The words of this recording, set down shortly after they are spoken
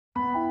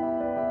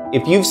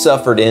If you've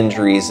suffered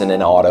injuries in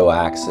an auto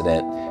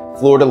accident,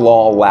 Florida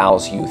law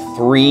allows you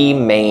 3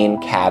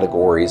 main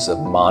categories of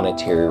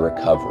monetary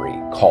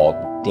recovery called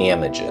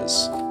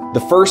damages.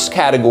 The first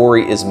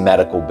category is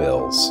medical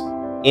bills.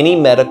 Any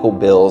medical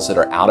bills that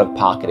are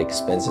out-of-pocket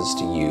expenses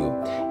to you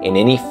and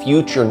any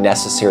future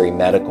necessary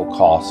medical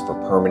costs for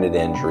permanent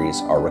injuries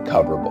are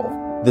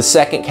recoverable. The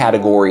second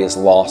category is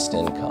lost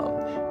income.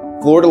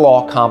 Florida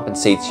law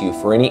compensates you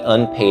for any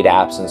unpaid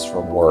absence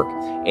from work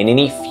and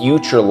any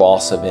future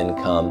loss of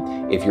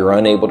income if you're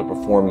unable to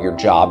perform your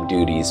job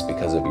duties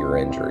because of your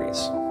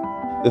injuries.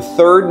 The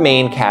third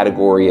main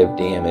category of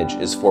damage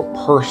is for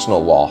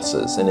personal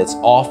losses, and it's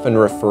often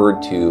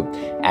referred to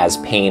as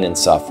pain and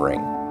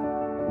suffering.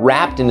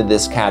 Wrapped into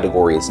this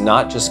category is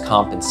not just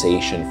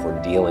compensation for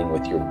dealing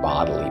with your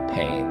bodily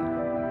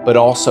pain, but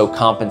also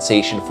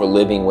compensation for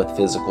living with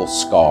physical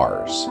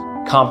scars,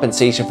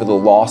 compensation for the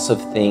loss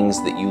of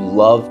things that you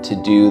love to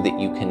do that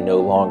you can no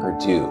longer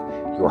do,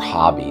 your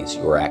hobbies,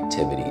 your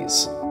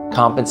activities.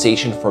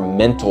 Compensation for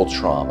mental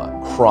trauma.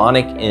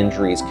 Chronic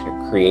injuries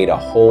can create a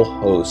whole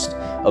host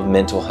of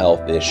mental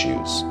health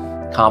issues.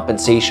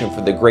 Compensation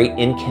for the great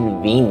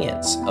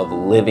inconvenience of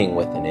living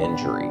with an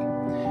injury.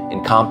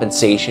 And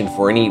compensation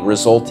for any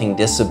resulting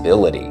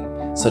disability,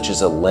 such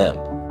as a limp.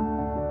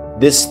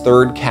 This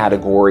third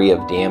category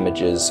of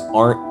damages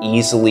aren't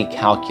easily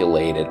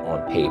calculated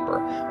on paper,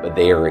 but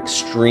they are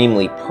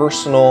extremely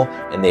personal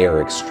and they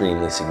are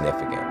extremely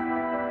significant.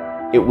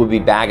 It would be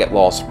Baggett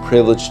Law's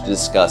privilege to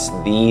discuss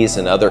these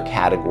and other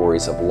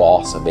categories of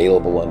loss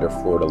available under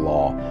Florida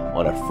law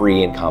on a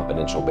free and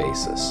confidential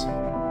basis.